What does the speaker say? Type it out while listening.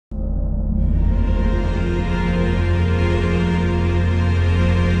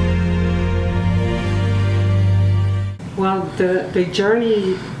the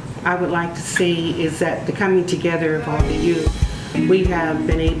journey I would like to see is that the coming together of all the youth. We have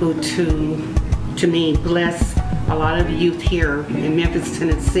been able to me, bless a lot of the youth here in Memphis,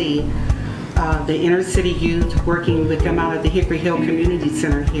 Tennessee. The inner city youth, working with them out of the Hickory Hill Community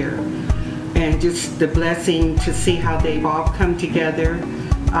Center here. And just the blessing to see how they've all come together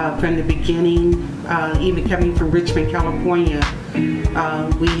from the beginning, even coming from Richmond, California.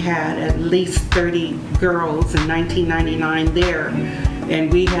 We had at least 30 girls in 1999 there,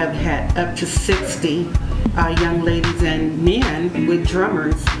 and we have had up to 60 young ladies and men with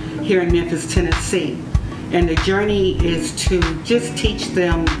drummers here in Memphis, Tennessee. And the journey is to just teach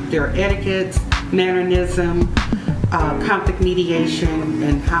them their etiquettes, mannerism, conflict mediation,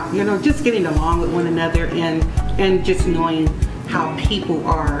 and how, just getting along with one another and just knowing how people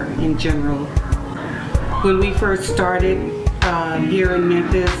are in general. When we first started here in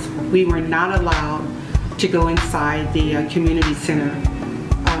Memphis, we were not allowed to go inside the community center.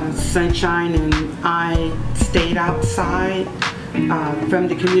 Sunshine and I stayed outside. From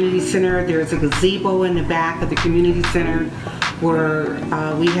the community center, there's a gazebo in the back of the community center where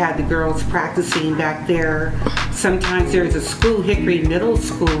we had the girls practicing back there. Sometimes there's a school, Hickory Middle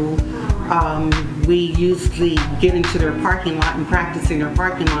School. We usually get into their parking lot and practice in their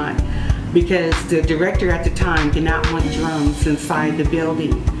parking lot because the director at the time did not want drums inside the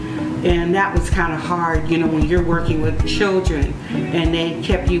building. And that was kind of hard, when you're working with children and they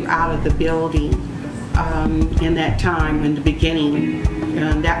kept you out of the building. In that time in the beginning,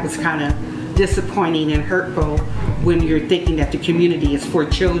 that was kind of disappointing and hurtful when you're thinking that the community is for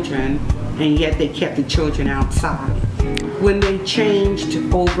children and yet they kept the children outside. When they changed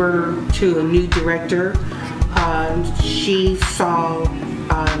over to a new director, she saw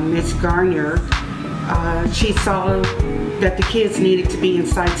Miss Garner, she saw that the kids needed to be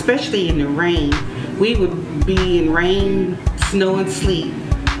inside, especially in the rain. We would be in rain, snow and sleet,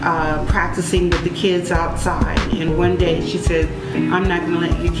 practicing with the kids outside. And one day she said, I'm not going to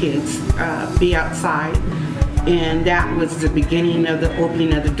let you kids be outside. And that was the beginning of the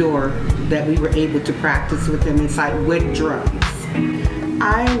opening of the door that we were able to practice with them inside with drums.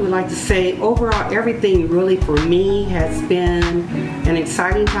 I would like to say overall everything really for me has been an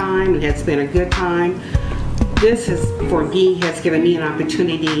exciting time. It has been a good time. This is, for me, has given me an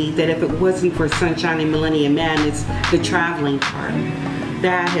opportunity that if it wasn't for Sunshine and Millennium Maddness, the traveling part,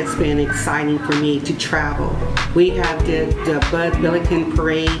 that has been exciting for me to travel. We have the Bud Billiken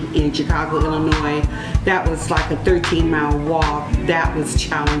Parade in Chicago, Illinois. That was like a 13-mile walk. That was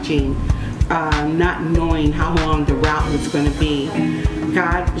challenging, not knowing how long the route was going to be.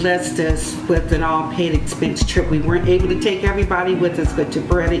 God blessed us with an all-paid expense trip. We weren't able to take everybody with us, but to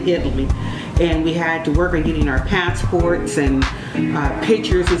Breda, Italy. And we had to work on getting our passports and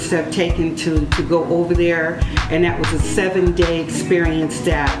pictures and stuff taken to go over there. And that was a 7-day experience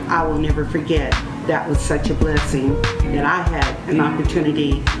that I will never forget. That was such a blessing that I had an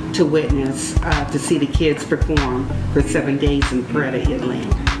opportunity to witness, to see the kids perform for 7 days in Breda, Italy.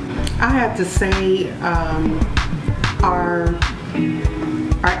 I have to say our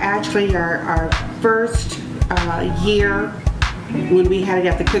first year when we had it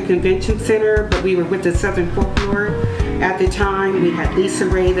at the Cook Convention Center, but we were with the Southern Folklore at the time. We had Lisa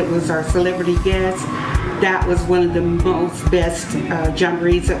Ray that was our celebrity guest. That was one of the best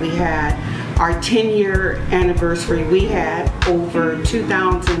jamborees that we had. Our 10-year anniversary, we had over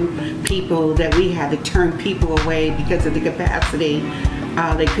 2,000 people that we had to turn people away because of the capacity.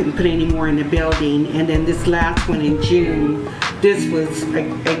 They couldn't put any more in the building. And then this last one in June, this was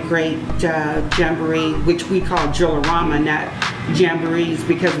a great jamboree, which we call Drill-A-Rama, not jamborees,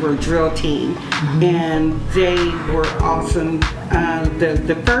 because we're a drill team. And they were awesome.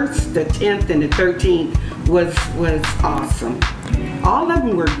 The 1st, the 10th, and the 13th was awesome. All of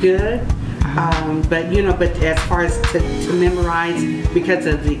them were good. But as far as to memorize, because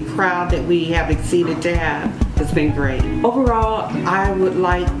of the crowd that we have exceeded to have, it's been great. Overall, I would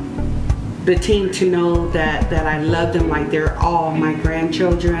like the team to know that I love them like they're all my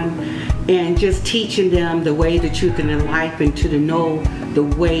grandchildren, and just teaching them the way, the truth, and the life, and to know the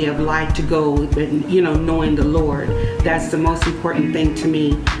way of life to go, knowing the Lord. That's the most important thing to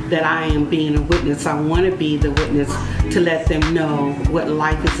me, that I am being a witness. I want to be the witness to let them know what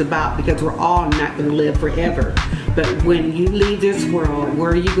life is about, because we're all not going to live forever. But when you leave this world,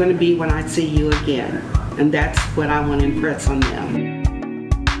 where are you going to be when I see you again? And that's what I want to impress on them.